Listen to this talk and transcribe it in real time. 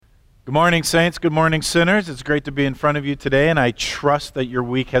Good morning, saints. Good morning, sinners. It's great to be in front of you today, and I trust that your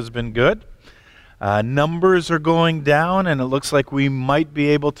week has been good. Numbers are going down, and it looks like we might be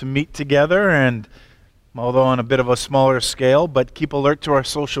able to meet together, and although on a bit of a smaller scale, but keep alert to our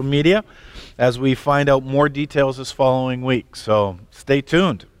social media as we find out more details this following week. So stay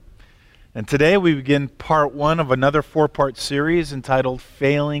tuned. And today we begin part one of another four-part series entitled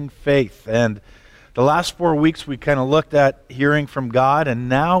Failing Faith. And the last 4 weeks we kind of looked at hearing from God, and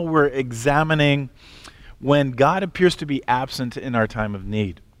now we're examining when God appears to be absent in our time of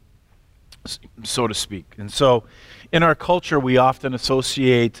need, so to speak. And so in our culture we often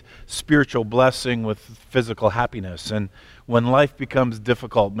associate spiritual blessing with physical happiness. And when life becomes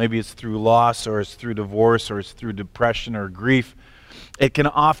difficult, maybe it's through loss or it's through divorce or it's through depression or grief, it can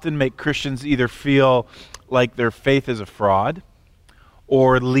often make Christians either feel like their faith is a fraud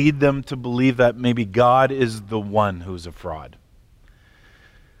or lead them to believe that maybe God is the one who's a fraud.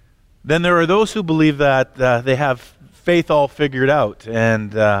 Then there are those who believe that they have faith all figured out,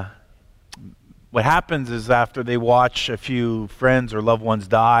 and what happens is after they watch a few friends or loved ones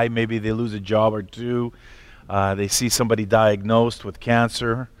die, maybe they lose a job or two, they see somebody diagnosed with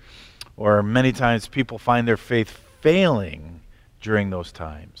cancer, or many times people find their faith failing during those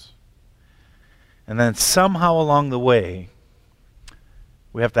times. And then somehow along the way,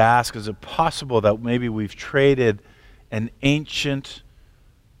 we have to ask, is it possible that maybe we've traded an ancient,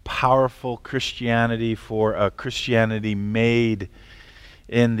 powerful Christianity for a Christianity made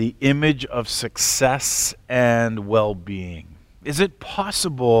in the image of success and well-being? Is it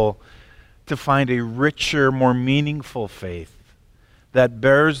possible to find a richer, more meaningful faith that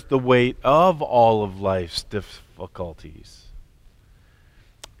bears the weight of all of life's difficulties?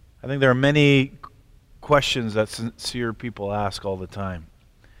 I think there are many questions that sincere people ask all the time.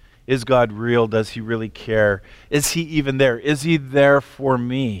 Is God real? Does he really care? Is he even there? Is he there for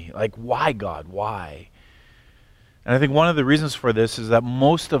me? Like, why, God? Why? And I think one of the reasons for this is that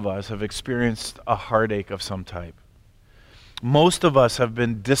most of us have experienced a heartache of some type. Most of us have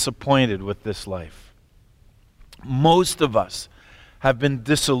been disappointed with this life. Most of us have been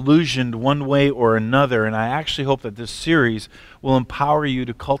disillusioned one way or another, and I actually hope that this series will empower you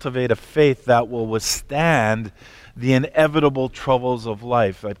to cultivate a faith that will withstand the inevitable troubles of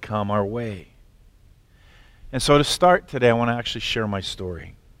life that come our way. And so to start today, I want to actually share my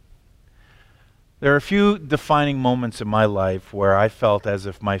story. There are a few defining moments in my life where I felt as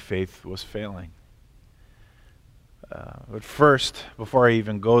if my faith was failing. But first, before I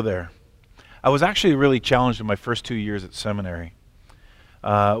even go there, I was actually really challenged in my first 2 years at seminary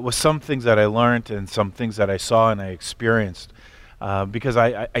with some things that I learned and some things that I saw and I experienced. Because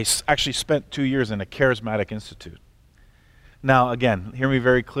I actually spent 2 years in a charismatic institute. Now, again, hear me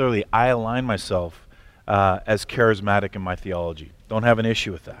very clearly. I align myself as charismatic in my theology. Don't have an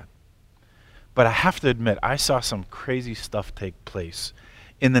issue with that. But I have to admit, I saw some crazy stuff take place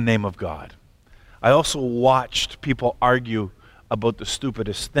in the name of God. I also watched people argue about the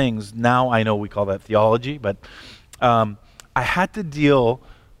stupidest things. Now I know we call that theology, but I had to deal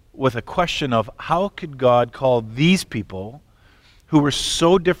with a question of how could God call these people who were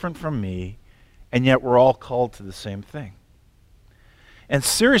so different from me, and yet we're all called to the same thing. And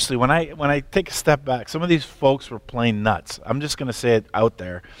seriously, when I take a step back, some of these folks were plain nuts. I'm just going to say it out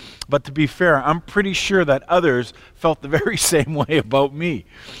there. But to be fair, I'm pretty sure that others felt the very same way about me.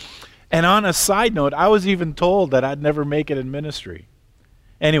 And on a side note, I was even told that I'd never make it in ministry.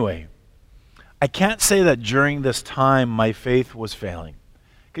 Anyway, I can't say that during this time my faith was failing.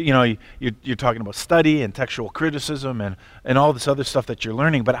 You know, you're talking about study and textual criticism and all this other stuff that you're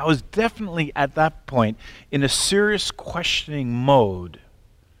learning, but I was definitely at that point in a serious questioning mode,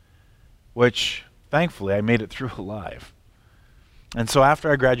 which thankfully I made it through alive. And so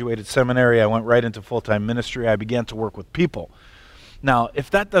after I graduated seminary, I went right into full-time ministry. I began to work with people. Now, if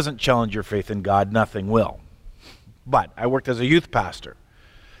that doesn't challenge your faith in God, nothing will. But I worked as a youth pastor.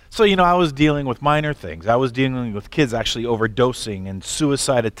 So, I was dealing with minor things. I was dealing with kids actually overdosing and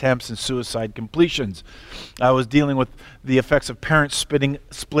suicide attempts and suicide completions. I was dealing with the effects of parents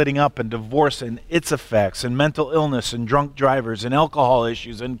splitting up and divorce and its effects and mental illness and drunk drivers and alcohol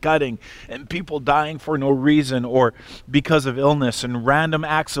issues and cutting and people dying for no reason or because of illness and random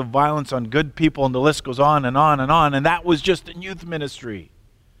acts of violence on good people, and the list goes on and on and on. And that was just in youth ministry.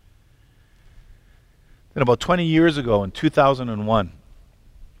 Then about 20 years ago in 2001,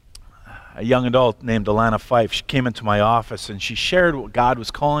 a young adult named Alana Fife, she came into my office and she shared what God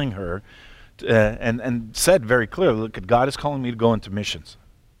was calling her and said very clearly, look, God is calling me to go into missions.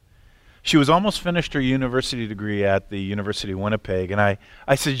 She was almost finished her university degree at the University of Winnipeg, and I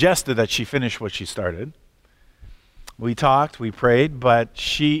suggested that she finish what she started. We talked, we prayed, but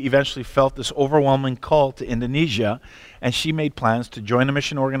she eventually felt this overwhelming call to Indonesia, and she made plans to join a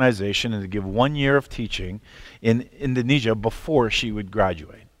mission organization and to give 1 year of teaching in Indonesia before she would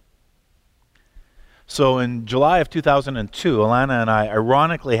graduate. So in July of 2002, Alana and I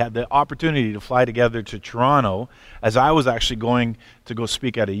ironically had the opportunity to fly together to Toronto, as I was actually going to go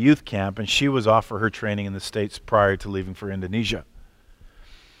speak at a youth camp, and she was off for her training in the States prior to leaving for Indonesia.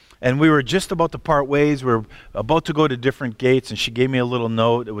 And we were just about to part ways. We were about to go to different gates, and she gave me a little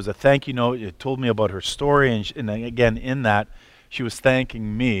note. It was a thank you note. It told me about her story, and again, in that, she was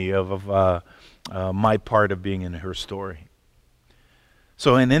thanking me of my part of being in her story.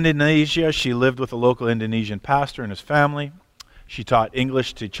 So in Indonesia, she lived with a local Indonesian pastor and his family. She taught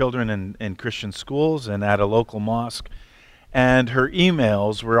English to children in Christian schools and at a local mosque. And her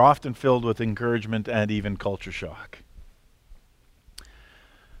emails were often filled with encouragement and even culture shock.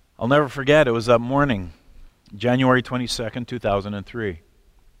 I'll never forget, it was that morning, January 22nd, 2003.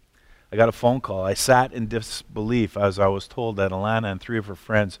 I got a phone call. I sat in disbelief as I was told that Alana and 3 of her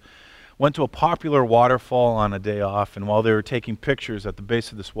friends went to a popular waterfall on a day off, and while they were taking pictures at the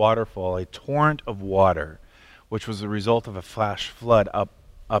base of this waterfall, a torrent of water, which was the result of a flash flood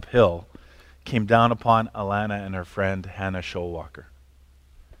uphill, came down upon Alana and her friend Hannah Showalker.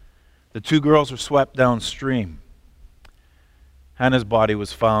 The 2 girls were swept downstream. Hannah's body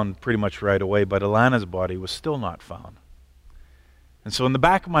was found pretty much right away, but Alana's body was still not found. And so in the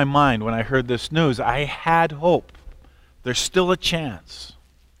back of my mind, when I heard this news, I had hope. There's still a chance.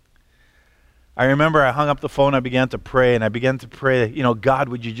 I remember I hung up the phone, I began to pray, and I began to pray, God,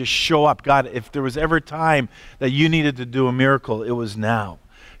 would you just show up? God, if there was ever a time that you needed to do a miracle, it was now.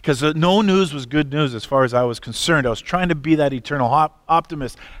 Because no news was good news as far as I was concerned. I was trying to be that eternal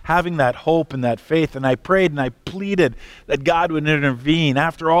optimist, having that hope and that faith, and I prayed and I pleaded that God would intervene.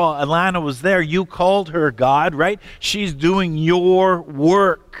 After all, Alana was there. You called her, God, right? She's doing your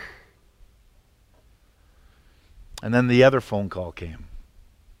work. And then the other phone call came.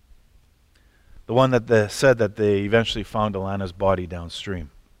 The one that said that they eventually found Alana's body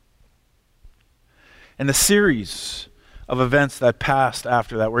downstream. And the series of events that passed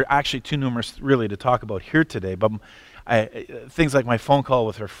after that were actually too numerous really to talk about here today, but things like my phone call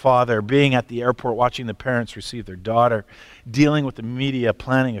with her father, being at the airport watching the parents receive their daughter, dealing with the media,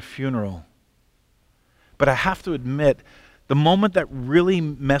 planning a funeral. But I have to admit, the moment that really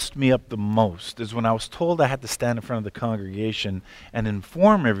messed me up the most is when I was told I had to stand in front of the congregation and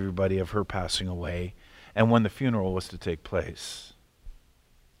inform everybody of her passing away and when the funeral was to take place.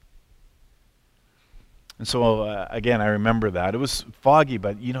 And so, again, I remember that. It was foggy,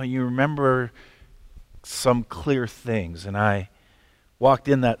 but, you remember some clear things. And I walked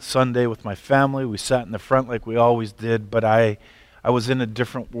in that Sunday with my family. We sat in the front like we always did, but I was in a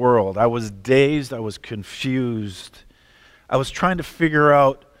different world. I was dazed. I was confused. I was trying to figure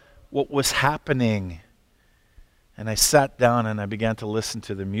out what was happening. And I sat down and I began to listen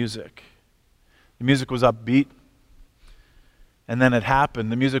to the music. The music was upbeat. And then it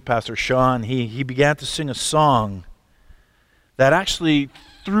happened. The music pastor, Sean, he began to sing a song that actually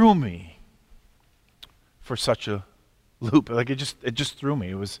threw me for such a loop. Like it just threw me.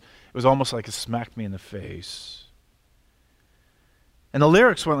 It was almost like it smacked me in the face. And the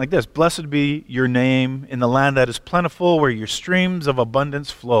lyrics went like this: "Blessed be your name in the land that is plentiful, where your streams of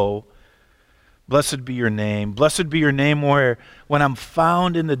abundance flow. Blessed be your name. Blessed be your name when I'm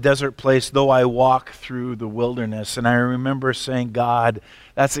found in the desert place, though I walk through the wilderness." And I remember saying, God,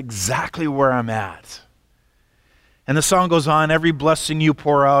 that's exactly where I'm at. And the song goes on, "Every blessing you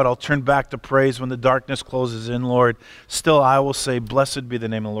pour out, I'll turn back to praise when the darkness closes in, Lord. Still I will say, blessed be the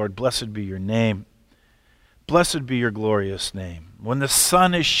name of the Lord. Blessed be your name. Blessed be your glorious name. When the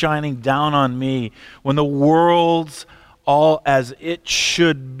sun is shining down on me, when the world's all as it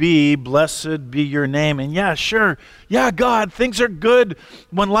should be, blessed be your name." And yeah, sure. Yeah, God, things are good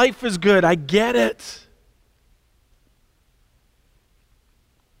when life is good. I get it.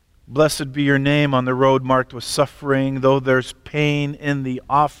 Blessed be your name on the road marked with suffering, though there's pain in the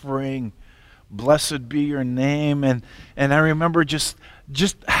offering. Blessed be your name. And I remember just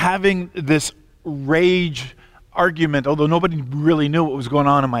having this rage argument, although nobody really knew what was going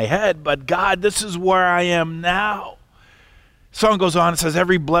on in my head. But God, this is where I am now. Song goes on, it says,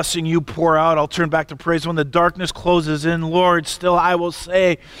 "Every blessing you pour out, I'll turn back to praise when the darkness closes in, Lord. Still I will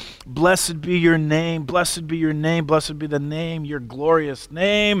say, blessed be your name, blessed be your name, blessed be the name, your glorious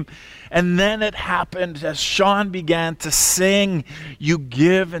name." And then it happened as Sean began to sing, "You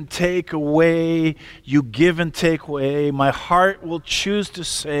give and take away, you give and take away. My heart will choose to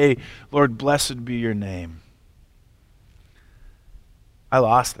say, Lord, blessed be your name." I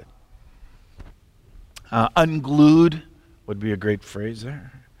lost it. Unglued would be a great phrase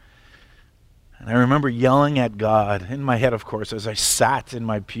there. And I remember yelling at God, in my head, of course, as I sat in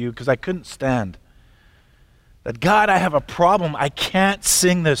my pew, because I couldn't stand, that God, I have a problem. I can't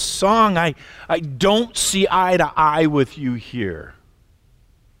sing this song. I don't see eye to eye with you here.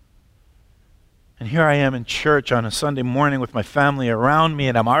 And here I am in church on a Sunday morning with my family around me,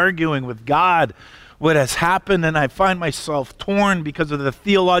 and I'm arguing with God what has happened, and I find myself torn because of the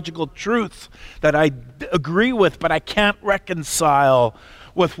theological truths that I agree with, but I can't reconcile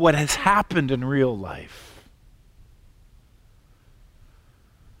with what has happened in real life.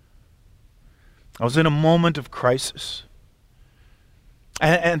 I was in a moment of crisis.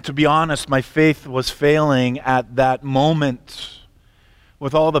 And to be honest, my faith was failing at that moment.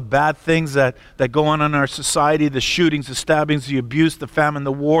 With all the bad things that go on in our society, the shootings, the stabbings, the abuse, the famine,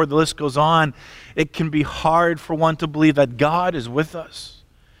 the war, the list goes on, it can be hard for one to believe that God is with us,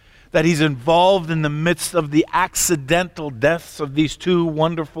 that He's involved in the midst of the accidental deaths of these two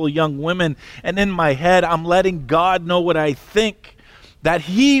wonderful young women. And in my head, I'm letting God know what I think, that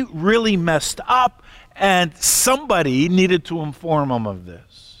He really messed up and somebody needed to inform Him of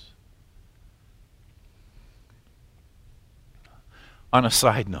this. On a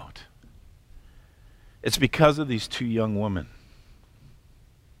side note, it's because of these two young women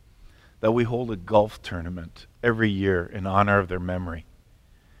that we hold a golf tournament every year in honor of their memory.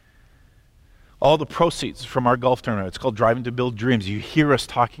 All the proceeds from our golf tournament, it's called Driving to Build Dreams. You hear us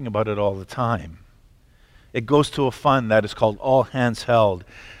talking about it all the time. It goes to a fund that is called All Hands Held,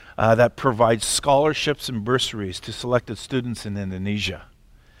 that provides scholarships and bursaries to selected students in Indonesia.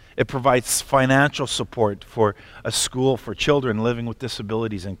 It provides financial support for a school for children living with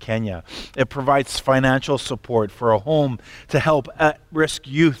disabilities in Kenya. It provides financial support for a home to help at-risk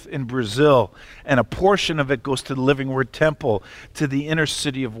youth in Brazil. And a portion of it goes to the Living Word Temple, to the inner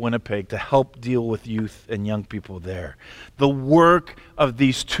city of Winnipeg, to help deal with youth and young people there. The work of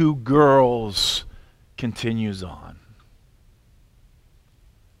these two girls continues on.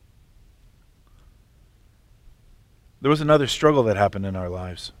 There was another struggle that happened in our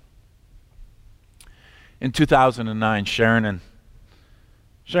lives. In 2009, Sharon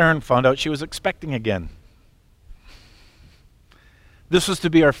found out she was expecting again. This was to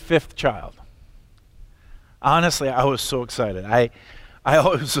be our 5th child. Honestly, I was so excited. I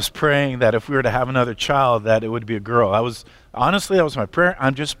always was praying that if we were to have another child, that it would be a girl. That was my prayer.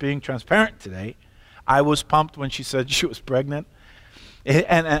 I'm just being transparent today. I was pumped when she said she was pregnant.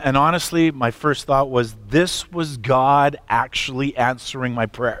 And honestly, my first thought was, this was God actually answering my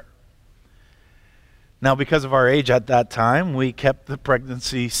prayer. Now, because of our age at that time, we kept the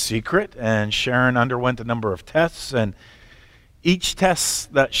pregnancy secret, and Sharon underwent a number of tests, and each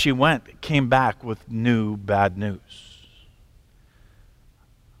test that she went came back with new bad news.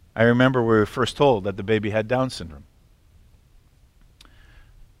 I remember we were first told that the baby had Down syndrome.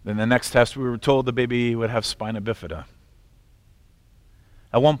 Then the next test, we were told the baby would have spina bifida.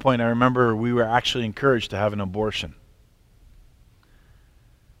 At one point, I remember we were actually encouraged to have an abortion.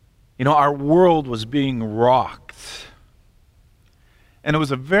 You know, our world was being rocked. And it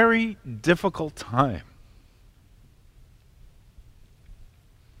was a very difficult time.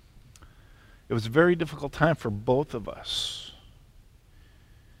 It was a very difficult time for both of us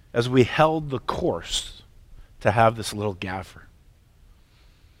as we held the course to have this little gaffer.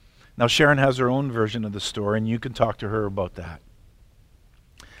 Now, Sharon has her own version of the story, and you can talk to her about that.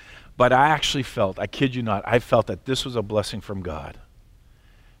 But I actually felt, I kid you not, I felt that this was a blessing from God.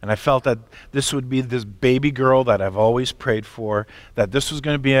 And I felt that this would be this baby girl that I've always prayed for, that this was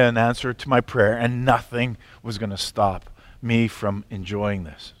going to be an answer to my prayer, and nothing was going to stop me from enjoying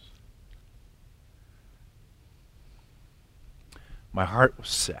this. My heart was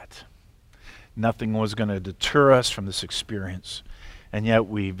set. Nothing was going to deter us from this experience. And yet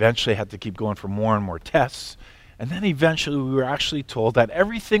we eventually had to keep going for more and more tests. And then eventually we were actually told that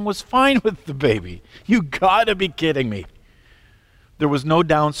everything was fine with the baby. You gotta be kidding me. There was no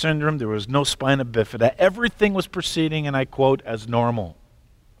Down syndrome. There was no spina bifida. Everything was proceeding, and I quote, as normal.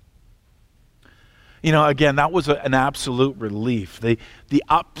 You know, again, that was an absolute relief. The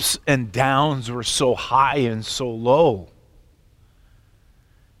ups and downs were so high and so low.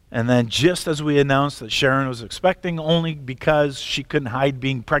 And then just as we announced that Sharon was expecting, only because she couldn't hide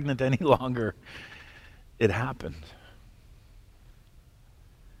being pregnant any longer, it happened.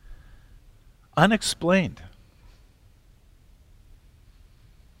 Unexplained.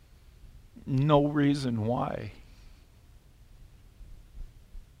 No reason why.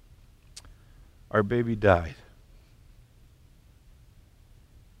 Our baby died.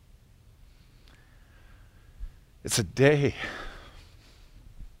 It's a day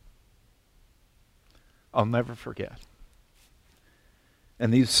I'll never forget.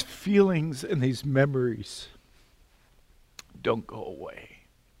 And these feelings and these memories don't go away.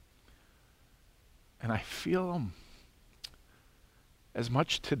 And I feel them as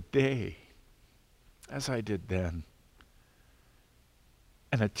much today as I did then.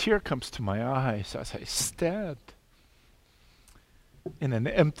 And a tear comes to my eyes as I stand in an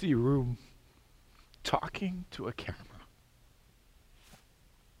empty room talking to a camera.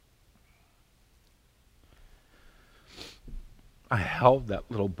 I held that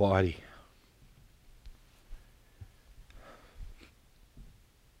little body.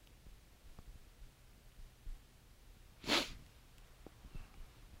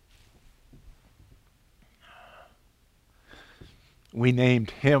 We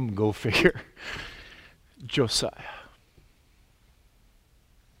named him, go figure, Josiah.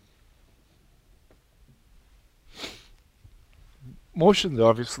 Emotions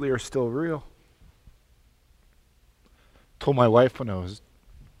obviously are still real. Told my wife when I was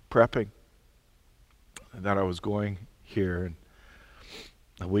prepping that I was going here, and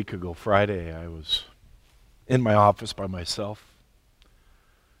a week ago Friday I was in my office by myself,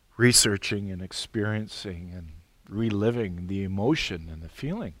 researching and experiencing and reliving the emotion and the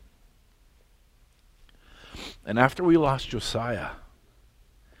feeling. And after we lost Josiah,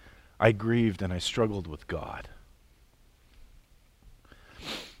 I grieved and I struggled with God.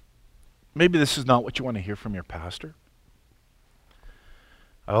 Maybe this is not what you want to hear from your pastor.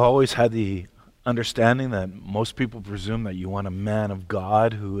 I've always had the understanding that most people presume that you want a man of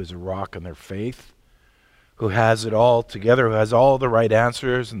God who is a rock in their faith, who has it all together, who has all the right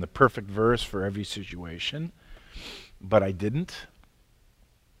answers and the perfect verse for every situation. But I didn't.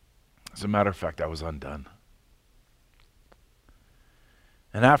 As a matter of fact, I was undone.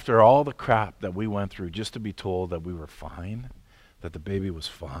 And after all the crap that we went through just to be told that we were fine, that the baby was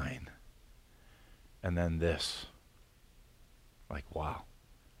fine, and then this, like, wow.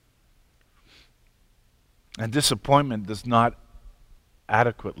 And disappointment does not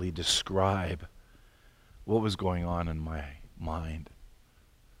adequately describe what was going on in my mind.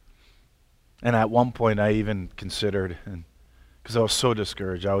 And at one point I even considered, because I was so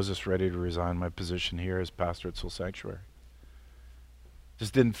discouraged, I was just ready to resign my position here as pastor at Soul Sanctuary.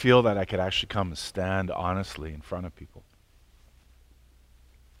 Just didn't feel that I could actually come and stand honestly in front of people.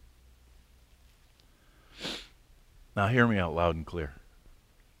 Now hear me out loud and clear.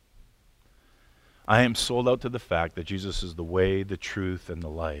 I am sold out to the fact that Jesus is the way, the truth, and the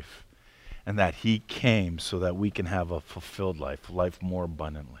life, and that he came so that we can have a fulfilled life, life more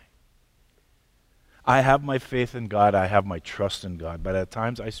abundantly. I have my faith in God, I have my trust in God, but at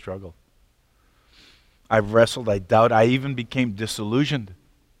times I struggle. I've wrestled, I doubt, I even became disillusioned.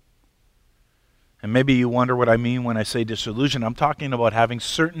 And maybe you wonder what I mean when I say disillusioned. I'm talking about having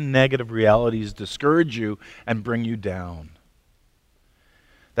certain negative realities discourage you and bring you down,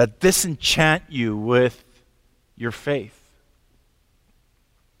 that disenchant you with your faith.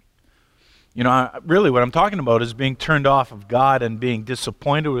 You know, really what I'm talking about is being turned off of God and being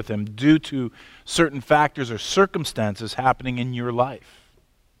disappointed with him due to certain factors or circumstances happening in your life.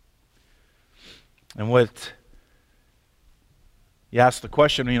 And what you ask the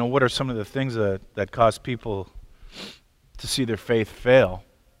question, you know, what are some of the things that cause people to see their faith fail?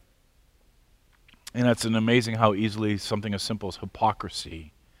 And it's an amazing how easily something as simple as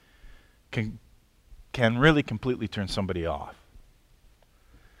hypocrisy can really completely turn somebody off.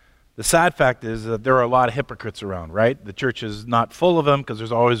 The sad fact is that there are a lot of hypocrites around, right? The church is not full of them because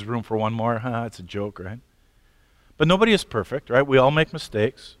there's always room for one more. It's a joke, right? But nobody is perfect, right? We all make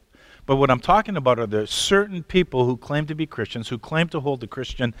mistakes. But what I'm talking about are there certain people who claim to be Christians, who claim to hold the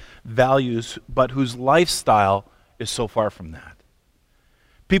Christian values, but whose lifestyle is so far from that.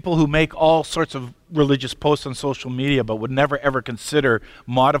 People who make all sorts of religious posts on social media, but would never ever consider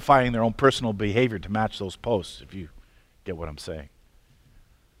modifying their own personal behavior to match those posts, if you get what I'm saying.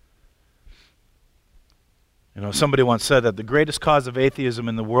 You know, somebody once said that the greatest cause of atheism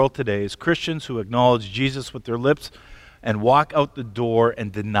in the world today is Christians who acknowledge Jesus with their lips and walk out the door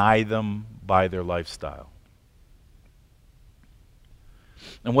and deny them by their lifestyle.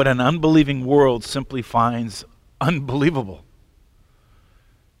 And what an unbelieving world simply finds unbelievable.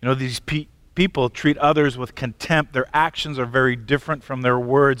 You know, these people treat others with contempt. Their actions are very different from their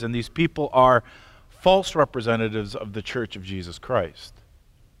words, and these people are false representatives of the Church of Jesus Christ.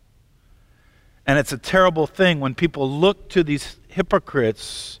 And it's a terrible thing when people look to these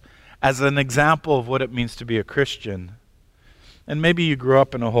hypocrites as an example of what it means to be a Christian. And maybe you grew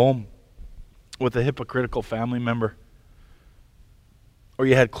up in a home with a hypocritical family member, or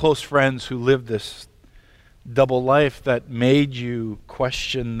you had close friends who lived this double life that made you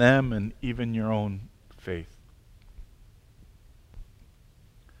question them and even your own faith.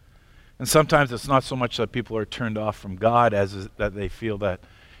 And sometimes it's not so much that people are turned off from God as that they feel that,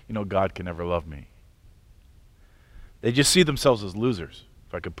 God can never love me. They just see themselves as losers,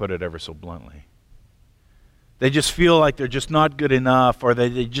 if I could put it ever so bluntly. They just feel like they're just not good enough, or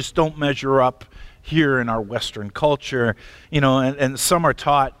they just don't measure up here in our Western culture. And some are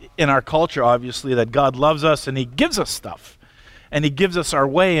taught in our culture, obviously, that God loves us and He gives us stuff. And He gives us our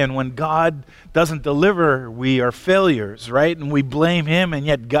way, and when God doesn't deliver, we are failures, right? And we blame Him, and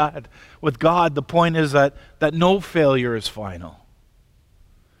yet with God, the point is that no failure is final.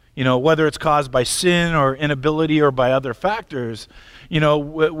 Whether it's caused by sin or inability or by other factors,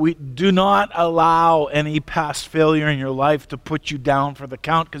 we do not allow any past failure in your life to put you down for the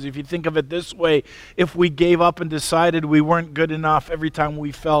count, because if you think of it this way, if we gave up and decided we weren't good enough every time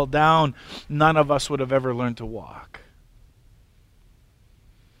we fell down, none of us would have ever learned to walk.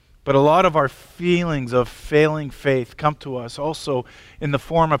 But a lot of our feelings of failing faith come to us also in the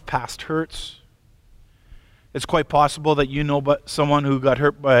form of past hurts. It's quite possible that you know someone who got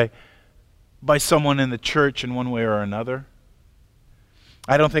hurt by someone in the church in one way or another.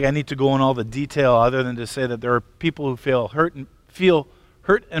 I don't think I need to go in all the detail other than to say that there are people who feel hurt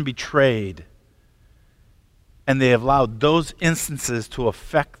and betrayed. And they have allowed those instances to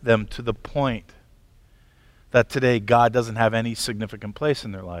affect them to the point that today God doesn't have any significant place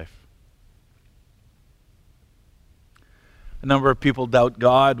in their life. A number of people doubt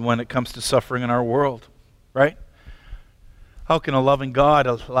God when it comes to suffering in our world, right? How can a loving God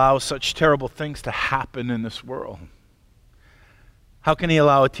allow such terrible things to happen in this world? How can He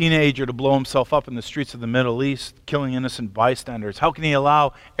allow a teenager to blow himself up in the streets of the Middle East, killing innocent bystanders? How can He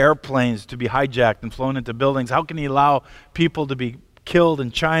allow airplanes to be hijacked and flown into buildings? How can He allow people to be killed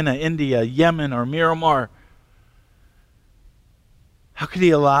in China, India, Yemen, or Myanmar? How could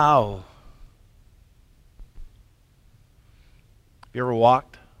He allow? Have you ever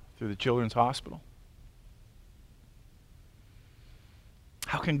walked through the children's hospital?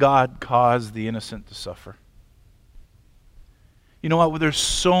 How can God cause the innocent to suffer? You know what? Well, there's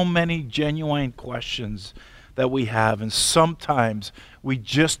so many genuine questions that we have, and sometimes we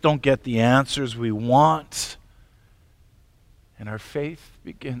just don't get the answers we want, and our faith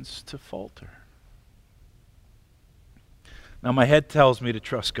begins to falter. Now, my head tells me to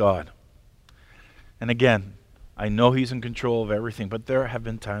trust God. And again, I know He's in control of everything, but there have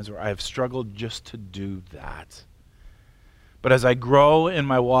been times where I have struggled just to do that. But as I grow in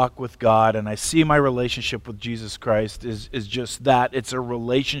my walk with God and I see my relationship with Jesus Christ is just that. It's a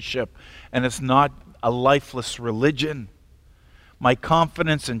relationship, and it's not a lifeless religion. My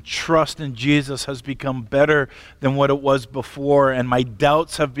confidence and trust in Jesus has become better than what it was before, and my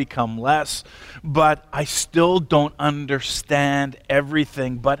doubts have become less. But I still don't understand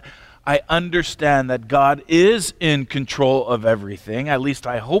everything. But I understand that God is in control of everything. At least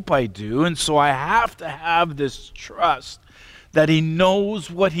I hope I do. And so I have to have this trust that He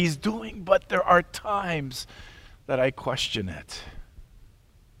knows what He's doing. But there are times that I question it.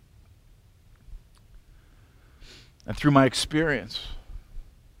 And through my experience,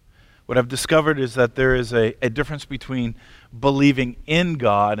 what I've discovered is that there is a difference between believing in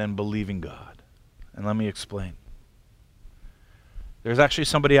God and believing God. And let me explain. There's actually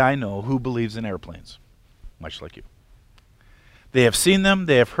somebody I know who believes in airplanes, much like you. They have seen them,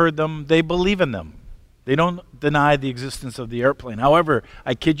 they have heard them, they believe in them. They don't deny the existence of the airplane. However,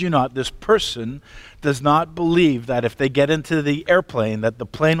 I kid you not, this person does not believe that if they get into the airplane, that the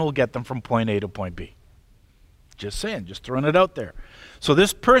plane will get them from point A to point B. Just saying, just throwing it out there. So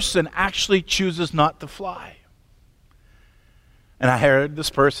this person actually chooses not to fly. And I heard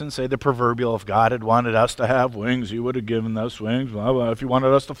this person say the proverbial, if God had wanted us to have wings, He would have given us wings. Well, if He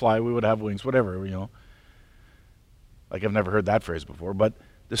wanted us to fly, we would have wings, whatever, Like I've never heard that phrase before. But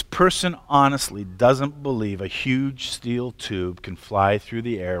this person honestly doesn't believe a huge steel tube can fly through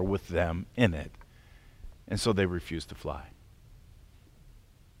the air with them in it. And so they refuse to fly.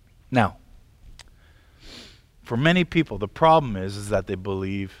 Now, for many people, the problem is that they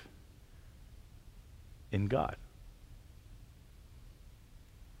believe in God.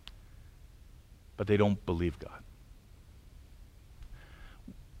 But they don't believe God.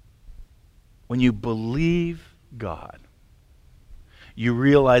 When you believe God, you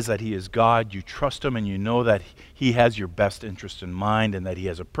realize that He is God, you trust Him, and you know that He has your best interest in mind and that He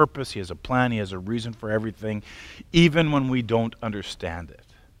has a purpose, He has a plan, He has a reason for everything, even when we don't understand it.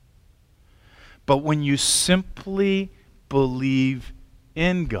 But when you simply believe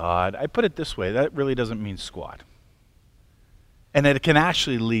in God, I put it this way, that really doesn't mean squat. And it can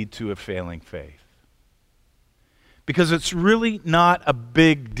actually lead to a failing faith. Because it's really not a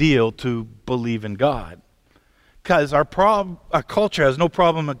big deal to believe in God. Because our culture has no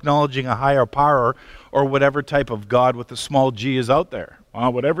problem acknowledging a higher power or whatever type of God with a small g is out there.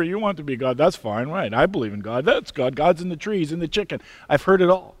 Whatever you want to be God, that's fine, right? I believe in God. That's God. God's in the trees, in the chicken. I've heard it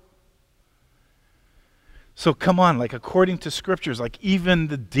all. So come on, like according to scriptures, like even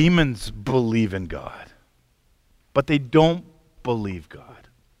the demons believe in God. But they don't believe God.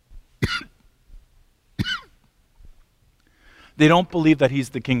 They don't believe that he's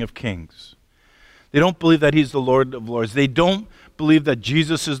the King of Kings. They don't believe that he's the Lord of Lords. They don't believe that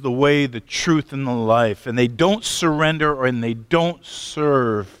Jesus is the way, the truth, and the life. And they don't surrender and they don't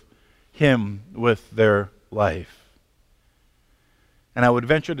serve him with their life. And I would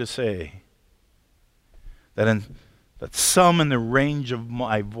venture to say that some in the range of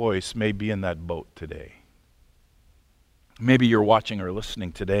my voice may be in that boat today. Maybe you're watching or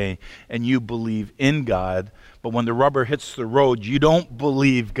listening today and you believe in God, but when the rubber hits the road, you don't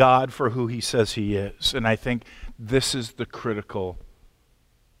believe God for who he says he is. And I think this is the critical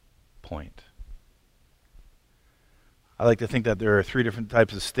point. I like to think that there are 3 different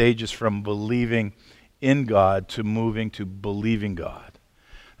types of stages from believing in God to moving to believing God.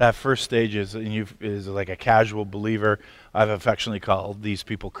 That first stage is like a casual believer. I've affectionately called these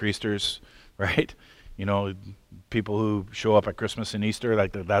people creasters, right? You know, people who show up at Christmas and Easter,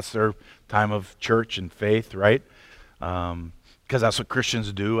 like that's their time of church and faith, right? Because that's what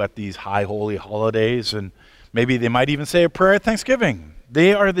Christians do at these high holy holidays. And maybe they might even say a prayer at Thanksgiving.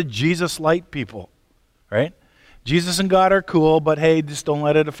 They are the Jesus light people, right? Jesus and God are cool, but hey, just don't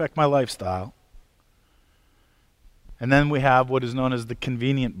let it affect my lifestyle. And then we have what is known as the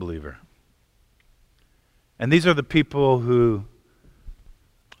convenient believer. And these are the people who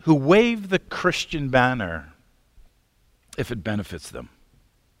wave the Christian banner if it benefits them.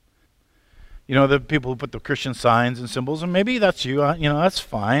 You know, the people who put the Christian signs and symbols, and maybe that's you, that's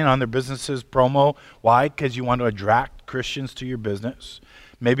fine, on their businesses promo. Why? Because you want to attract Christians to your business.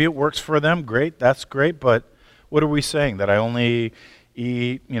 Maybe it works for them, great, that's great, but what are we saying? That I only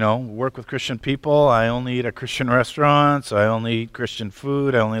eat, work with Christian people, I only eat at Christian restaurants, I only eat Christian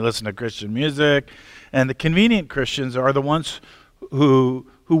food, I only listen to Christian music. And the convenient Christians are the ones who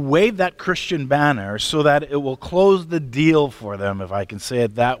wave that Christian banner so that it will close the deal for them, if I can say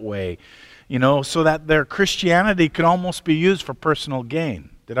it that way, so that their Christianity can almost be used for personal gain.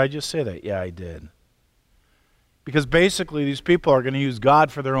 Did I just say that? Yeah, I did. Because basically these people are going to use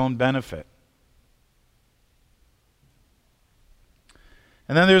God for their own benefit.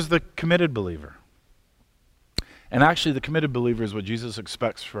 And then there's the committed believer. And actually the committed believer is what Jesus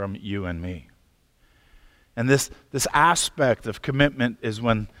expects from you and me. And this aspect of commitment is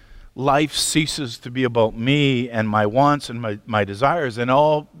when life ceases to be about me and my wants and my desires and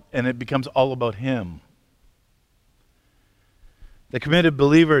it becomes all about him. The committed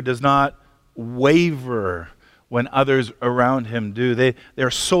believer does not waver when others around him do.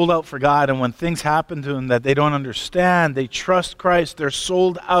 They're sold out for God, and when things happen to them that they don't understand, they trust Christ. They're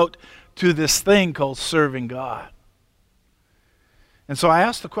sold out to this thing called serving God. And so I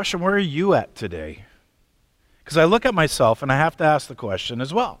ask the question, where are you at today? Because I look at myself and I have to ask the question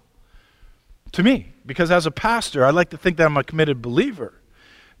as well. To me, because as a pastor, I like to think that I'm a committed believer,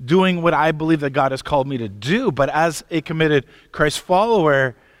 doing what I believe that God has called me to do. But as a committed Christ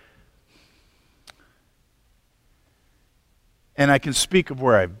follower, and I can speak of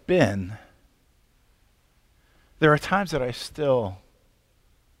where I've been, there are times that I still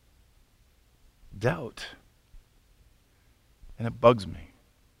doubt. And it bugs me.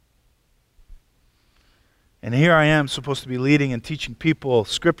 And here I am supposed to be leading and teaching people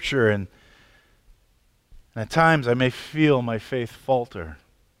Scripture, and at times I may feel my faith falter.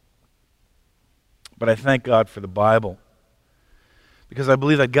 But I thank God for the Bible, because I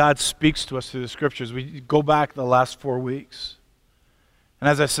believe that God speaks to us through the Scriptures. We go back the last 4 weeks. And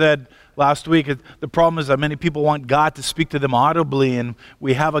as I said last week, the problem is that many people want God to speak to them audibly, and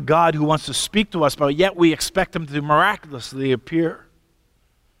we have a God who wants to speak to us, but yet we expect him to miraculously appear.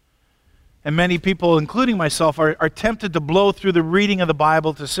 And many people, including myself, are tempted to blow through the reading of the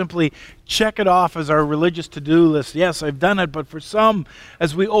Bible to simply check it off as our religious to-do list. Yes, I've done it, but for some,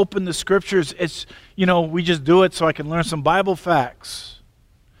 as we open the Scriptures, it's, we just do it so I can learn some Bible facts.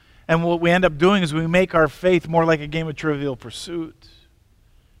 And what we end up doing is we make our faith more like a game of Trivial Pursuit.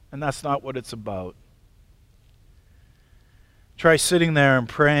 And that's not what it's about. Try sitting there and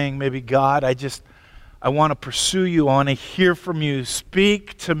praying, maybe, God, I want to pursue you. I want to hear from you.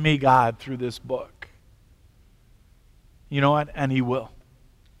 Speak to me, God, through this book. You know what? And he will.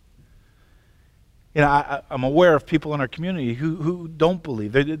 I'm aware of people in our community who don't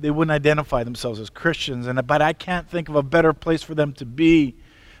believe. They wouldn't identify themselves as Christians, but I can't think of a better place for them to be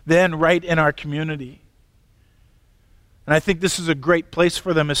than right in our community. And I think this is a great place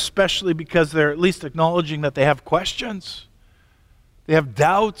for them, especially because they're at least acknowledging that they have questions. They have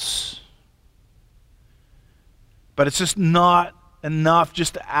doubts. But it's just not enough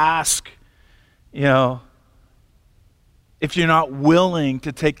just to ask, if you're not willing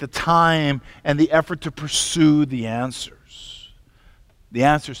to take the time and the effort to pursue the answers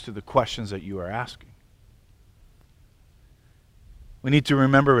to the questions that you are asking. We need to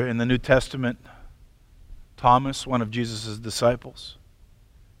remember in the New Testament, Thomas, one of Jesus' disciples,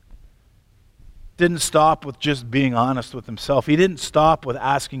 didn't stop with just being honest with himself. He didn't stop with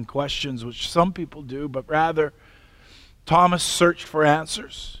asking questions, which some people do, but rather Thomas searched for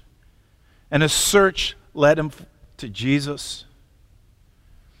answers. And his search led him to Jesus.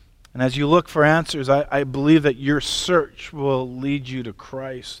 And as you look for answers, I believe that your search will lead you to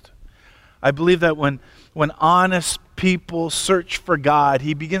Christ. I believe that when honest people search for God,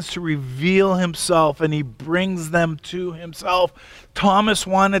 He begins to reveal Himself and He brings them to Himself. Thomas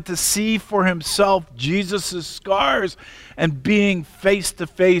wanted to see for himself Jesus' scars and being face to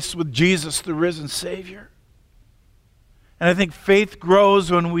face with Jesus, the risen Savior. And I think faith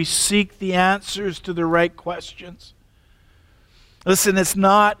grows when we seek the answers to the right questions. Listen, it's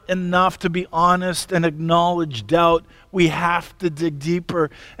not enough to be honest and acknowledge doubt. We have to dig deeper.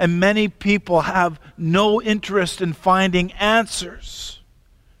 And many people have no interest in finding answers.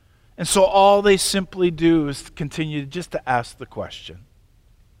 And so all they simply do is continue just to ask the question.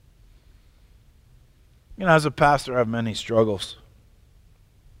 As a pastor, I have many struggles.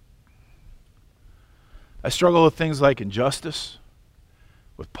 I struggle with things like injustice,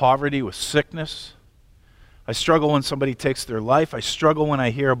 with poverty, with sickness. I struggle when somebody takes their life. I struggle when I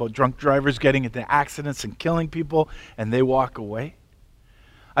hear about drunk drivers getting into accidents and killing people and they walk away.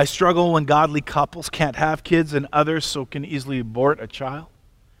 I struggle when godly couples can't have kids and others so can easily abort a child.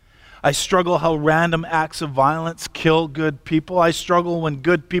 I struggle how random acts of violence kill good people. I struggle when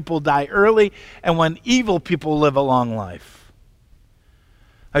good people die early and when evil people live a long life.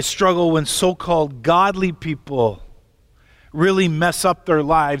 I struggle when so-called godly people really mess up their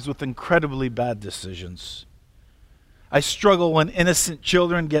lives with incredibly bad decisions. I struggle when innocent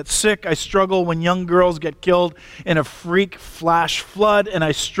children get sick. I struggle when young girls get killed in a freak flash flood. And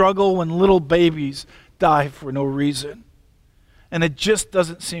I struggle when little babies die for no reason. And it just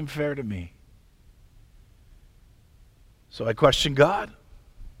doesn't seem fair to me. So I question God.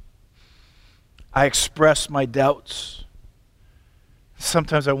 I express my doubts.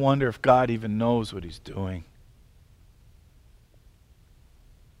 Sometimes I wonder if God even knows what He's doing.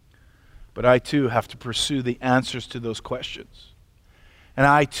 But I too have to pursue the answers to those questions. And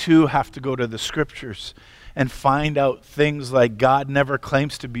I too have to go to the Scriptures and find out things like God never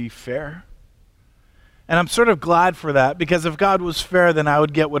claims to be fair. And I'm sort of glad for that, because if God was fair, then I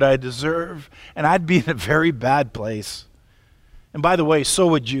would get what I deserve, and I'd be in a very bad place. And by the way, so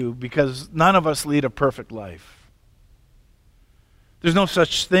would you, because none of us lead a perfect life. There's no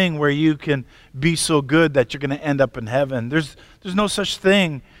such thing where you can be so good that you're going to end up in heaven. There's no such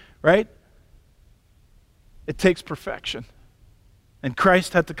thing, right? It takes perfection. And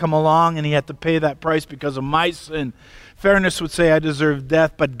Christ had to come along and He had to pay that price because of my sin. Fairness would say I deserve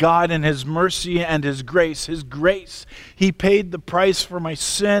death, but God in His mercy and His grace, He paid the price for my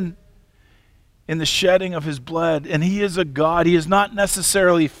sin in the shedding of His blood. And He is a God. He is not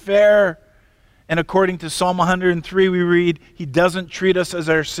necessarily fair. And according to Psalm 103, we read, He doesn't treat us as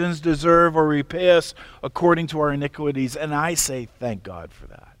our sins deserve or repay us according to our iniquities. And I say thank God for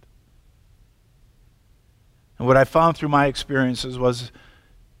that. And what I found through my experiences was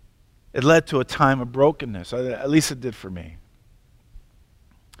it led to a time of brokenness. At least it did for me.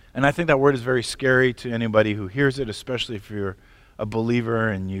 And I think that word is very scary to anybody who hears it, especially if you're a believer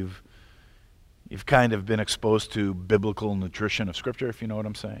and you've kind of been exposed to biblical nutrition of Scripture, if you know what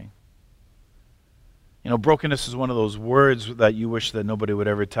I'm saying. Brokenness is one of those words that you wish that nobody would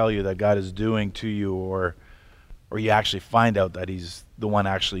ever tell you that God is doing to you, or you actually find out that He's the one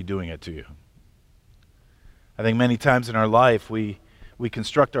actually doing it to you. I think many times in our life, we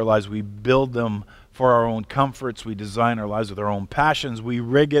construct our lives, we build them for our own comforts, we design our lives with our own passions, we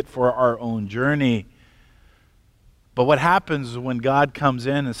rig it for our own journey. But what happens when God comes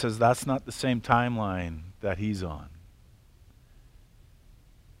in and says, that's not the same timeline that He's on?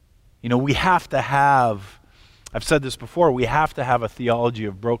 We have to have, I've said this before, we have to have a theology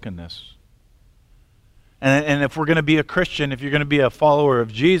of brokenness. And if we're going to be a Christian, if you're going to be a follower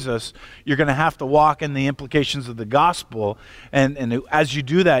of Jesus, you're going to have to walk in the implications of the gospel. And as you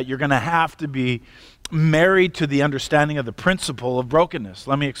do that, you're going to have to be married to the understanding of the principle of brokenness.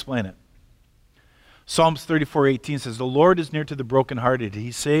 Let me explain it. Psalms 34:18 says, "The Lord is near to the brokenhearted.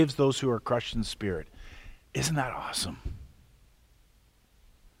 He saves those who are crushed in spirit." Isn't that awesome?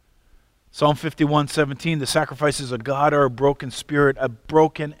 Psalm 51:17, "The sacrifices of God are a broken spirit, a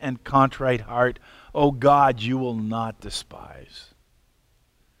broken and contrite heart. O God, you will not despise."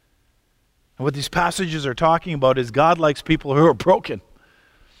 And what these passages are talking about is God likes people who are broken.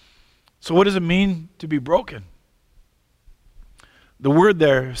 So what does it mean to be broken? The word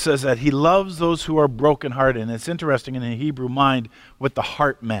there says that he loves those who are brokenhearted. And it's interesting in the Hebrew mind what the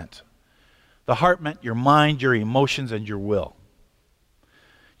heart meant. The heart meant your mind, your emotions, and your will.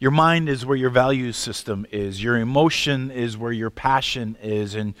 Your mind is where your value system is. Your emotion is where your passion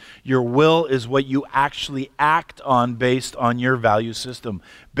is. And your will is what you actually act on based on your value system,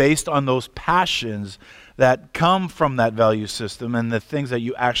 based on those passions that come from that value system and the things that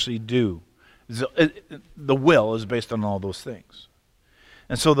you actually do. The will is based on all those things.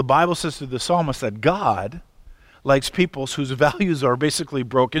 And so the Bible says to the psalmist that God likes people whose values are basically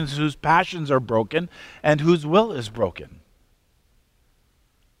broken, whose passions are broken, and whose will is broken.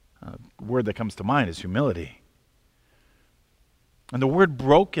 A word that comes to mind is humility. And the word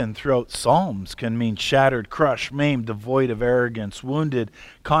broken throughout Psalms can mean shattered, crushed, maimed, devoid of arrogance, wounded,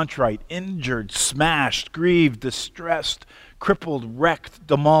 contrite, injured, smashed, grieved, distressed, crippled, wrecked,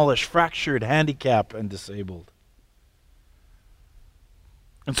 demolished, fractured, handicapped, and disabled.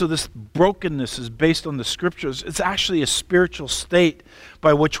 And so this brokenness is based on the scriptures. It's actually a spiritual state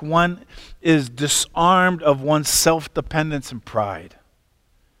by which one is disarmed of one's self-dependence and pride,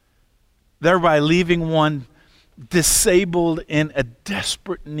 thereby leaving one disabled in a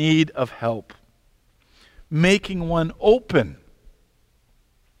desperate need of help, making one open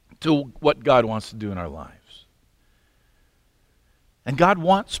to what God wants to do in our lives. And God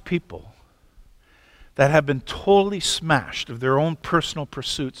wants people that have been totally smashed of their own personal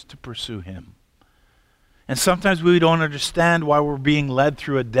pursuits to pursue Him. And sometimes we don't understand why we're being led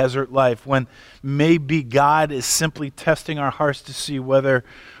through a desert life, when maybe God is simply testing our hearts to see whether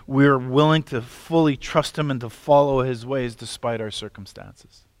we're willing to fully trust Him and to follow His ways despite our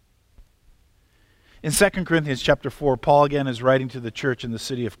circumstances. In 2 Corinthians chapter 4, Paul again is writing to the church in the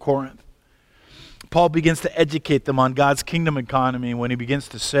city of Corinth. Paul begins to educate them on God's kingdom economy when he begins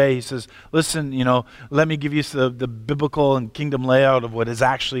to say, he says, listen, let me give you the biblical and kingdom layout of what is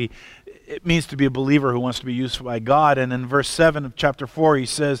actually, it means to be a believer who wants to be used by God. And in verse 7 of chapter 4, he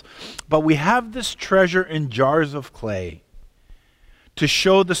says, "But we have this treasure in jars of clay to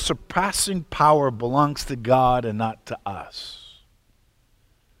show the surpassing power belongs to God and not to us."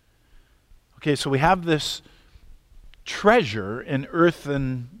 Okay, so we have this treasure in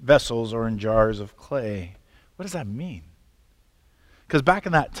earthen vessels or in jars of clay. What does that mean? Because back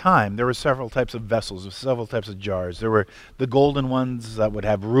in that time, there were several types of vessels, several types of jars. There were the golden ones that would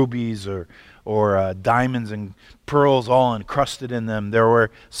have rubies or diamonds and pearls all encrusted in them. There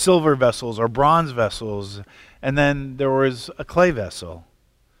were silver vessels or bronze vessels. And then there was a clay vessel.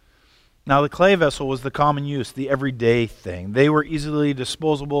 Now the clay vessel was the common use, the everyday thing. They were easily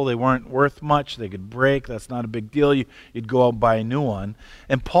disposable. They weren't worth much. They could break. That's not a big deal. You'd go out and buy a new one.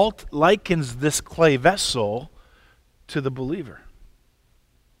 And Paul likens this clay vessel to the believer.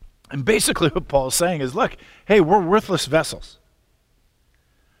 And basically what Paul's saying is, look, hey, we're worthless vessels,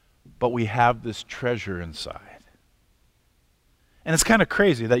 but we have this treasure inside. And it's kind of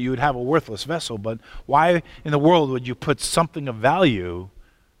crazy that you would have a worthless vessel, but why in the world would you put something of value,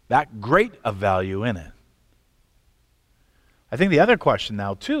 that great of value, in it? I think the other question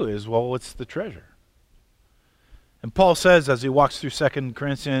now too is, well, what's the treasure? And Paul says, as he walks through 2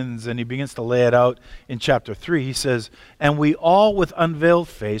 Corinthians and he begins to lay it out in chapter 3, he says, "And we all with unveiled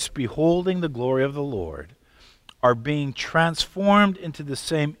face, beholding the glory of the Lord, are being transformed into the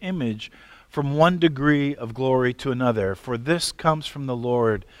same image from one degree of glory to another. For this comes from the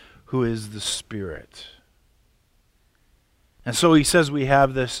Lord, who is the Spirit." And so he says we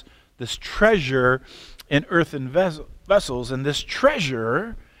have this treasure in earthen vessels, and this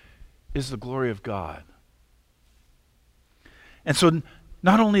treasure is the glory of God. And so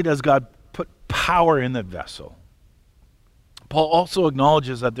not only does God put power in the vessel, Paul also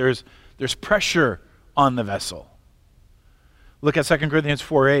acknowledges that there's pressure on the vessel. Look at 2 Corinthians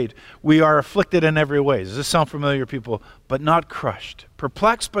 4:8. "We are afflicted in every way." Does this sound familiar, people? "But not crushed,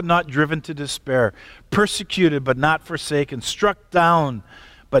 perplexed but not driven to despair, persecuted but not forsaken, struck down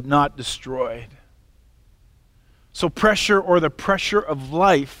but not destroyed." So pressure, or the pressure of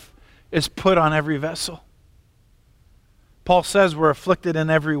life, is put on every vessel. Paul says we're afflicted in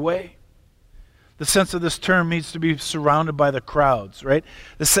every way. The sense of this term needs to be surrounded by the crowds, right?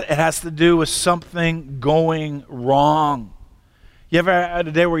 It has to do with something going wrong. You ever had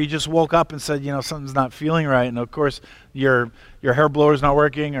a day where you just woke up and said, something's not feeling right, and of course your hair blower's not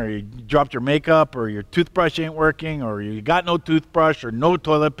working, or you dropped your makeup, or your toothbrush ain't working, or you got no toothbrush or no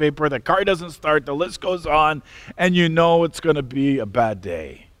toilet paper, the car doesn't start, the list goes on, and you know it's going to be a bad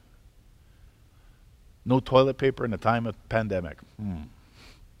day. No toilet paper in a time of pandemic.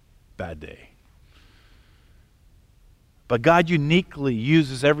 Bad day. But God uniquely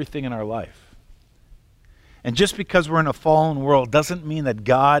uses everything in our life. And just because we're in a fallen world doesn't mean that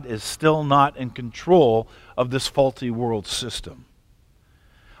God is still not in control of this faulty world system.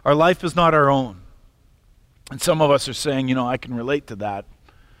 Our life is not our own. And some of us are saying, I can relate to that.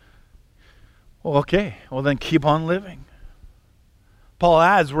 Well, okay. Well, then keep on living. Paul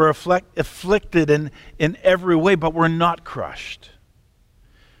adds, we're afflicted in every way, but we're not crushed.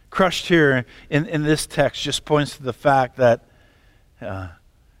 Crushed here in this text just points to the fact that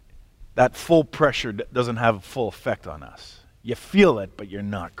that full pressure doesn't have a full effect on us. You feel it, but you're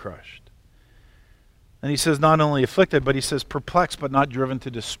not crushed. And he says not only afflicted, but he says perplexed, but not driven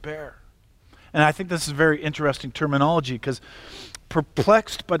to despair. And I think this is very interesting terminology, because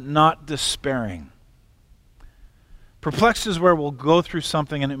perplexed but not despairing. Perplexed is where we'll go through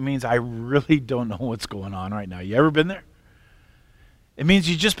something and it means I really don't know what's going on right now. You ever been there? It means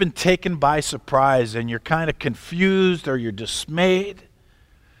you've just been taken by surprise and you're kind of confused or you're dismayed.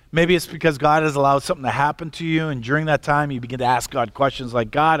 Maybe it's because God has allowed something to happen to you, and during that time you begin to ask God questions like,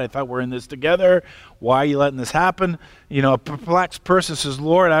 God, I thought we're in this together. Why are you letting this happen? A perplexed person says,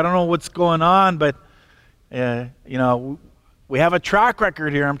 Lord, I don't know what's going on, but we have a track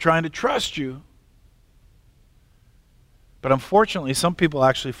record here. I'm trying to trust you. But unfortunately, some people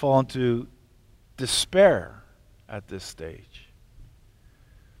actually fall into despair at this stage.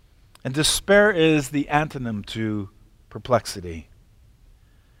 And despair is the antonym to perplexity.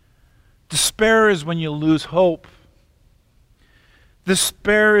 Despair is when you lose hope.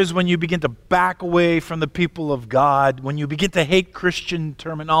 Despair is when you begin to back away from the people of God, when you begin to hate Christian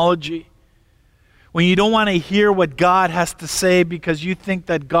terminology, when you don't want to hear what God has to say because you think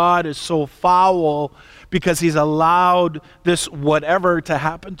that God is so foul because he's allowed this whatever to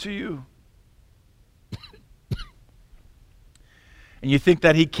happen to you. And you think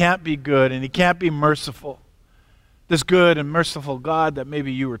that he can't be good and he can't be merciful. This good and merciful God that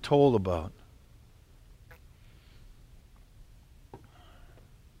maybe you were told about.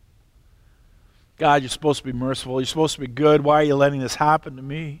 God, you're supposed to be merciful. You're supposed to be good. Why are you letting this happen to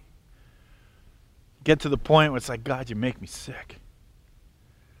me? Get to the point where it's like, God, you make me sick.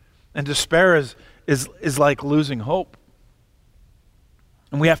 And despair is like losing hope.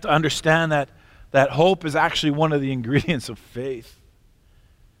 And we have to understand that hope is actually one of the ingredients of faith.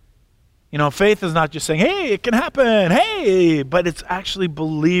 Faith is not just saying, hey, it can happen, hey, but it's actually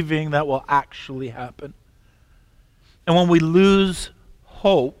believing that will actually happen. And when we lose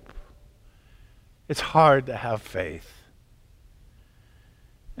hope, it's hard to have faith.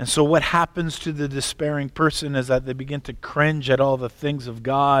 And so what happens to the despairing person is that they begin to cringe at all the things of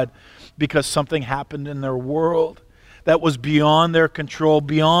God because something happened in their world that was beyond their control,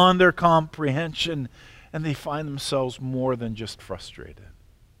 beyond their comprehension, and they find themselves more than just frustrated.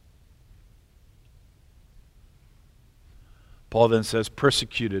 Paul then says,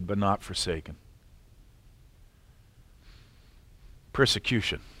 persecuted but not forsaken.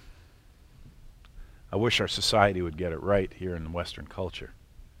 Persecution. I wish our society would get it right here in Western culture.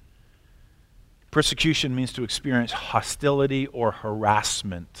 Persecution means to experience hostility or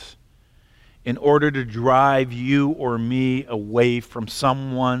harassment in order to drive you or me away from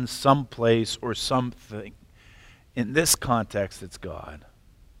someone, someplace, or something. In this context, it's God.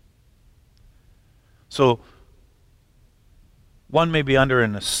 So, one may be under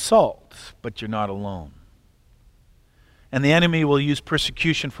an assault, but you're not alone. And the enemy will use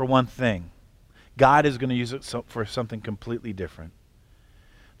persecution for one thing. God is going to use it for something completely different.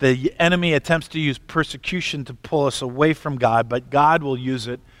 The enemy attempts to use persecution to pull us away from God, but God will use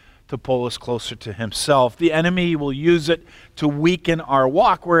it to pull us closer to himself. The enemy will use it to weaken our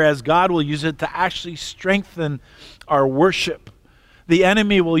walk, whereas God will use it to actually strengthen our worship. The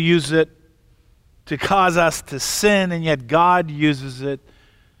enemy will use it to cause us to sin, and yet God uses it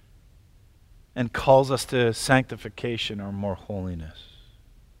and calls us to sanctification or more holiness.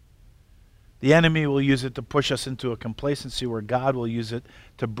 The enemy will use it to push us into a complacency where God will use it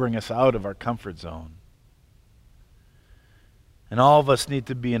to bring us out of our comfort zone. And all of us need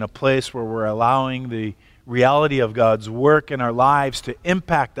to be in a place where we're allowing the reality of God's work in our lives to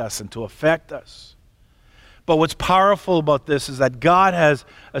impact us and to affect us. But what's powerful about this is that God has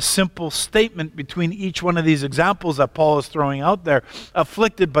a simple statement between each one of these examples that Paul is throwing out there.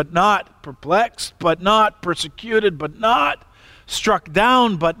 Afflicted but not, perplexed but not, persecuted but not, struck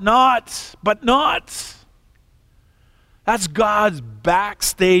down but not. That's God's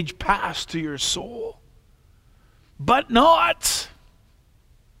backstage pass to your soul. But not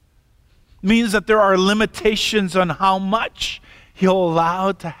means that there are limitations on how much He'll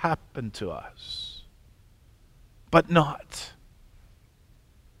allow to happen to us. But not.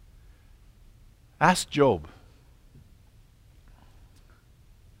 Ask Job.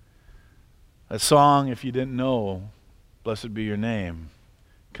 A song, if you didn't know, Blessed Be Your Name,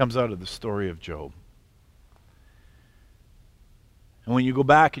 comes out of the story of Job. And when you go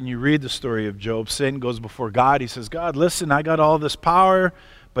back and you read the story of Job, Satan goes before God. He says, God, listen, I got all this power,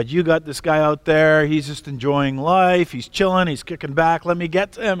 but you got this guy out there. He's just enjoying life. He's chilling. He's kicking back. Let me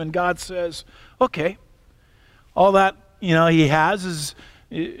get to him. And God says, okay, all that he has is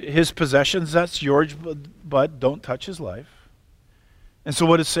his possessions. That's yours, but don't touch his life. And so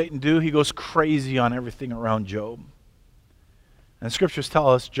what does Satan do? He goes crazy on everything around Job. And scriptures tell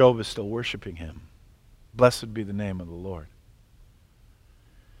us Job is still worshiping him. Blessed be the name of the Lord.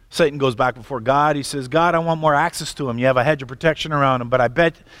 Satan goes back before God. He says, God, I want more access to him. You have a hedge of protection around him, but I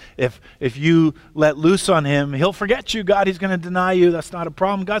bet if you let loose on him, he'll forget you, God. He's going to deny you. That's not a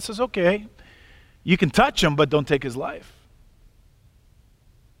problem. God says, okay, you can touch him, but don't take his life.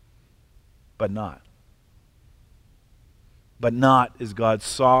 But not. But not is God's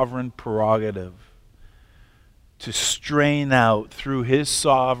sovereign prerogative to strain out through his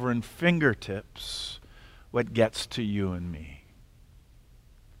sovereign fingertips what gets to you and me.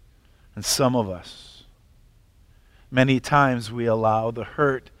 And some of us, many times we allow the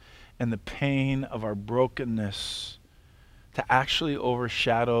hurt and the pain of our brokenness to actually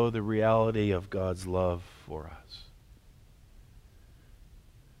overshadow the reality of God's love for us.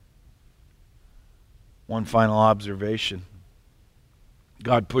 One final observation.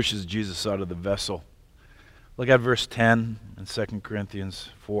 God pushes Jesus out of the vessel. Look at verse 10 in 2 Corinthians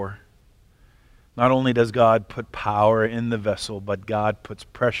 4. Not only does God put power in the vessel, but God puts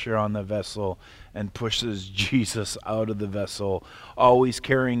pressure on the vessel and pushes Jesus out of the vessel, always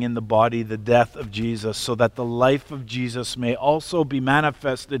carrying in the body the death of Jesus, so that the life of Jesus may also be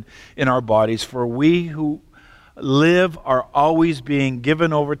manifested in our bodies. For we who live are always being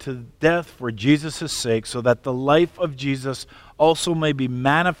given over to death for Jesus' sake, so that the life of Jesus also may be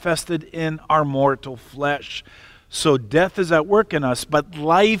manifested in our mortal flesh. So death is at work in us, but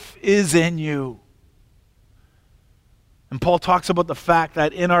life is in you. And Paul talks about the fact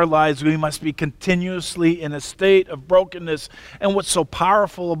that in our lives we must be continuously in a state of brokenness. And what's so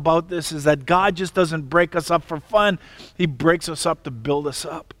powerful about this is that God just doesn't break us up for fun. He breaks us up to build us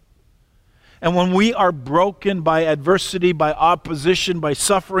up. And when we are broken by adversity, by opposition, by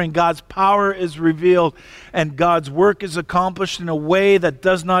suffering, God's power is revealed and God's work is accomplished in a way that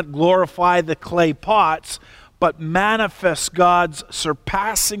does not glorify the clay pots, but manifests God's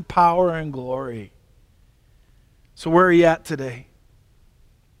surpassing power and glory. So where are you at today?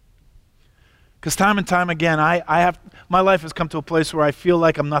 Because time and time again, my life has come to a place where I feel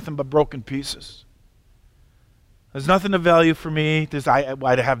like I'm nothing but broken pieces. There's nothing of value for me.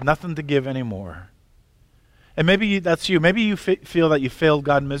 I have nothing to give anymore. And maybe that's you. Maybe you feel that you failed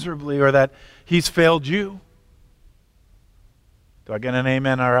God miserably or that He's failed you. Do I get an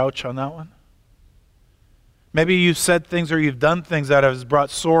amen or ouch on that one? Maybe you've said things or you've done things that has brought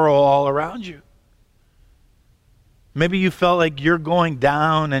sorrow all around you. Maybe you felt like you're going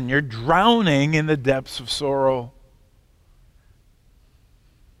down and you're drowning in the depths of sorrow.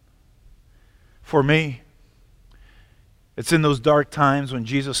 For me, it's in those dark times when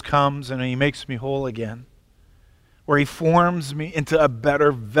Jesus comes and He makes me whole again, where He forms me into a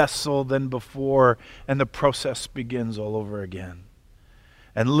better vessel than before, and the process begins all over again.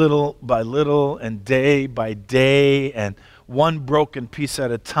 And little by little and day by day and one broken piece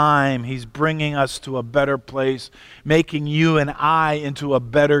at a time, He's bringing us to a better place, making you and I into a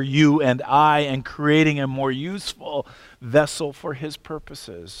better you and I, and creating a more useful vessel for His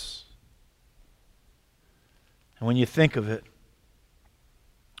purposes. And when you think of it,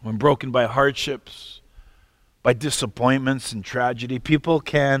 when broken by hardships, by disappointments and tragedy, people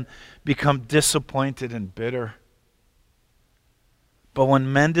can become disappointed and bitter. But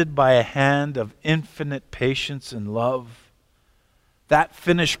when mended by a hand of infinite patience and love, that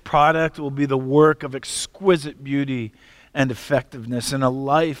finished product will be the work of exquisite beauty and effectiveness in a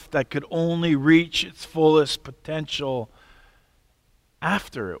life that could only reach its fullest potential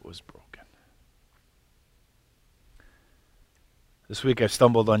after it was broken. This week I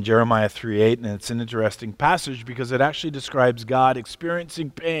stumbled on Jeremiah 3:8, and it's an interesting passage because it actually describes God experiencing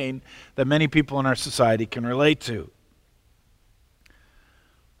pain that many people in our society can relate to.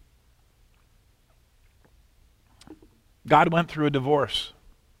 God went through a divorce.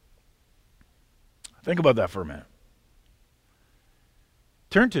 Think about that for a minute.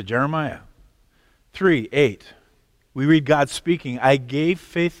 Turn to Jeremiah 3:8. We read God speaking, "I gave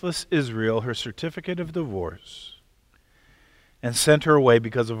faithless Israel her certificate of divorce and sent her away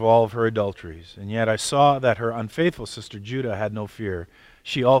because of all of her adulteries. And yet I saw that her unfaithful sister Judah had no fear.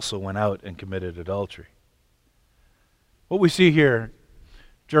 She also went out and committed adultery." What we see here,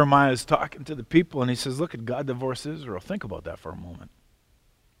 Jeremiah is talking to the people and he says, look, at God divorced Israel. Think about that for a moment.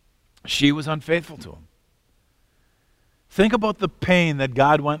 She was unfaithful to him. Think about the pain that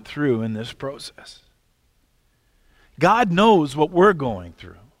God went through in this process. God knows what we're going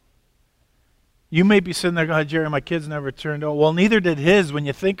through. You may be sitting there going, Jerry, my kids never turned out. Well, neither did his when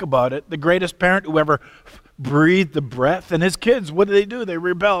you think about it. The greatest parent who ever breathed the breath. And his kids, what did? They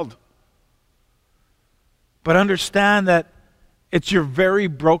rebelled. But understand that it's your very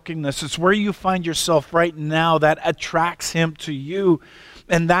brokenness. It's where you find yourself right now that attracts him to you.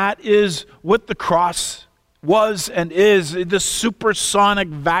 And that is what the cross was and is, the supersonic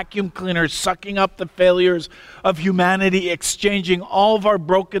vacuum cleaner sucking up the failures of humanity, exchanging all of our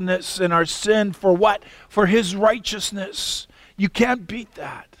brokenness and our sin for what? For his righteousness. You can't beat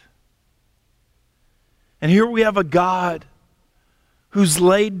that. And here we have a God who's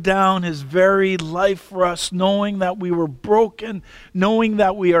laid down his very life for us, knowing that we were broken, knowing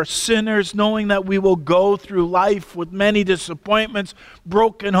that we are sinners, knowing that we will go through life with many disappointments,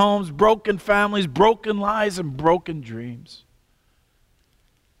 broken homes, broken families, broken lives, and broken dreams.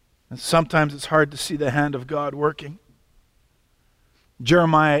 And sometimes it's hard to see the hand of God working.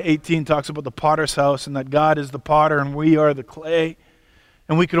 Jeremiah 18 talks about the potter's house and that God is the potter and we are the clay.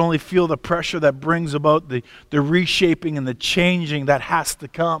 And we can only feel the pressure that brings about the reshaping and the changing that has to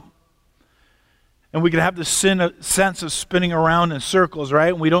come. And we can have the sense of spinning around in circles,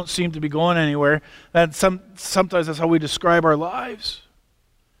 right? And we don't seem to be going anywhere. Sometimes that's how we describe our lives.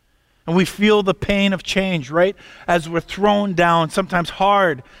 And we feel the pain of change, right? As we're thrown down, sometimes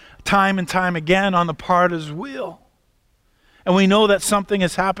hard, time and time again on the potter's wheel. And we know that something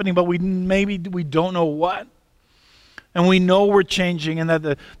is happening, but maybe we don't know what. And we know we're changing and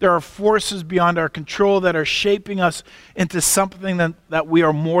that there are forces beyond our control that are shaping us into something that we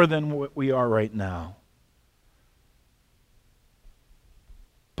are more than what we are right now.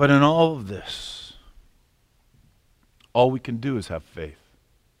 But in all of this, all we can do is have faith.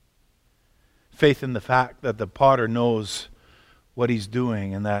 Faith in the fact that the potter knows what he's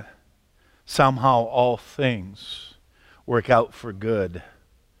doing and that somehow all things work out for good,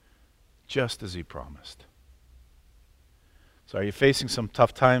 just as he promised. So are you facing some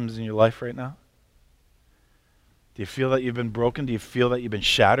tough times in your life right now? Do you feel that you've been broken? Do you feel that you've been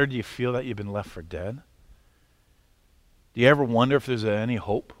shattered? Do you feel that you've been left for dead? Do you ever wonder if there's any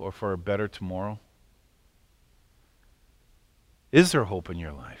hope or for a better tomorrow? Is there hope in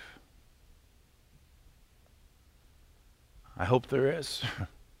your life? I hope there is.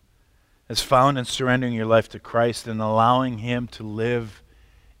 It's found in surrendering your life to Christ and allowing him to live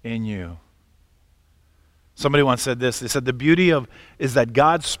in you. Somebody once said this. They said the beauty is that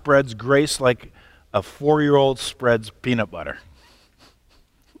God spreads grace like a 4-year-old spreads peanut butter.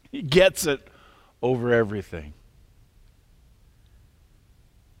 He gets it over everything.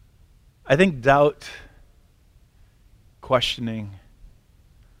 I think doubt, questioning,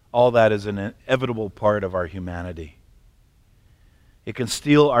 all that is an inevitable part of our humanity. It can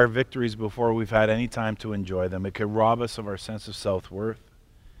steal our victories before we've had any time to enjoy them. It can rob us of our sense of self-worth.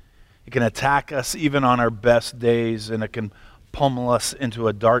 It can attack us even on our best days, and it can pummel us into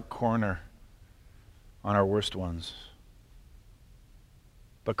a dark corner on our worst ones.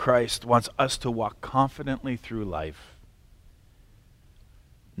 But Christ wants us to walk confidently through life,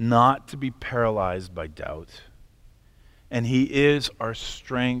 not to be paralyzed by doubt. And he is our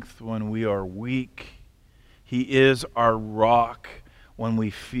strength when we are weak. He is our rock when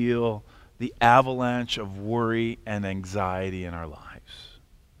we feel the avalanche of worry and anxiety in our lives.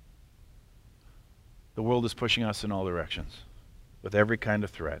 The world is pushing us in all directions with every kind of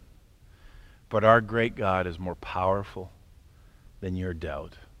threat. But our great God is more powerful than your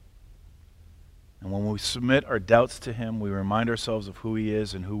doubt. And when we submit our doubts to him, we remind ourselves of who he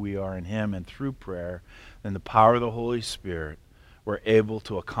is and who we are in him. And through prayer and the power of the Holy Spirit, we're able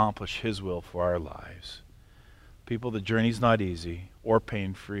to accomplish his will for our lives. People, the journey's not easy or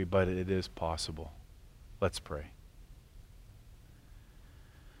pain-free, but it is possible. Let's pray.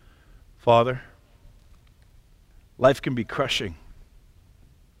 Father, life can be crushing.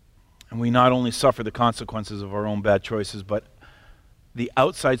 And we not only suffer the consequences of our own bad choices, but the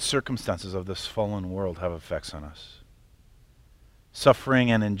outside circumstances of this fallen world have effects on us.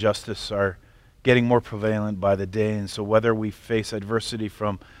 Suffering and injustice are getting more prevalent by the day, and so whether we face adversity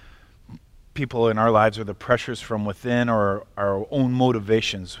from people in our lives or the pressures from within or our own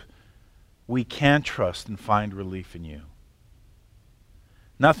motivations, we can trust and find relief in you.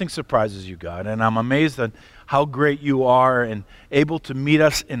 Nothing surprises you, God, and I'm amazed at how great you are and able to meet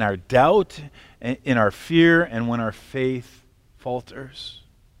us in our doubt, in our fear, and when our faith falters.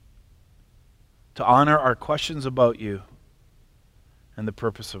 To honor our questions about you and the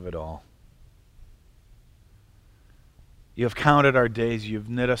purpose of it all. You have counted our days. You've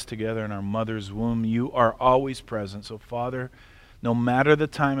knit us together in our mother's womb. You are always present. So, Father, no matter the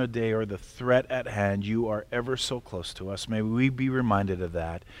time of day or the threat at hand, you are ever so close to us. May we be reminded of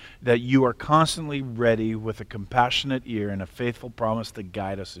that you are constantly ready with a compassionate ear and a faithful promise to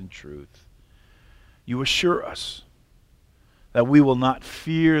guide us in truth. You assure us that we will not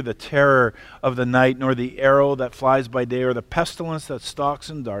fear the terror of the night, nor the arrow that flies by day, or the pestilence that stalks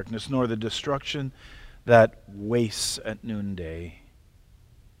in darkness, nor the destruction that wastes at noonday.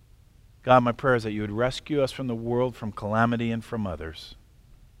 God, my prayer is that you would rescue us from the world, from calamity, and from others.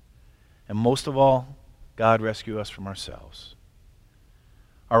 And most of all, God, rescue us from ourselves.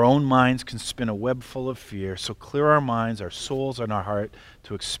 Our own minds can spin a web full of fear, so clear our minds, our souls, and our heart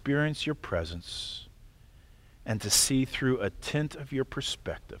to experience your presence and to see through a tint of your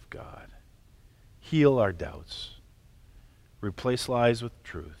perspective, God. Heal our doubts. Replace lies with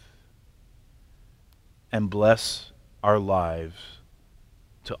truth. And bless our lives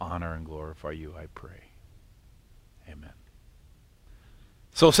to honor and glorify you, I pray. Amen.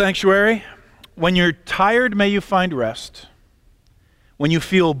 So, Sanctuary, when you're tired, may you find rest. When you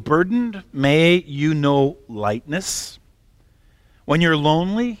feel burdened, may you know lightness. When you're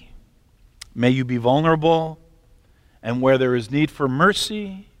lonely, may you be vulnerable. And where there is need for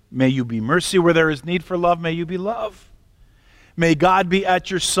mercy, may you be mercy. Where there is need for love, may you be love. May God be at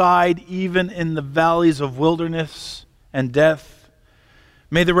your side even in the valleys of wilderness and death.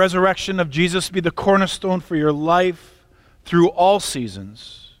 May the resurrection of Jesus be the cornerstone for your life through all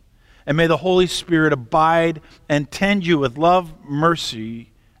seasons. And may the Holy Spirit abide and tend you with love, mercy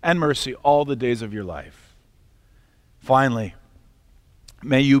all the days of your life. Finally,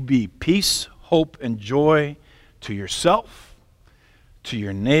 may you be peace, hope, and joy to yourself, to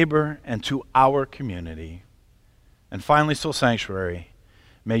your neighbor, and to our community. And finally, Soul Sanctuary,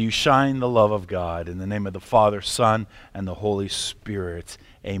 may you shine the love of God in the name of the Father, Son, and the Holy Spirit.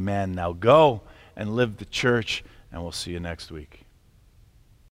 Amen. Now go and live the church, and we'll see you next week.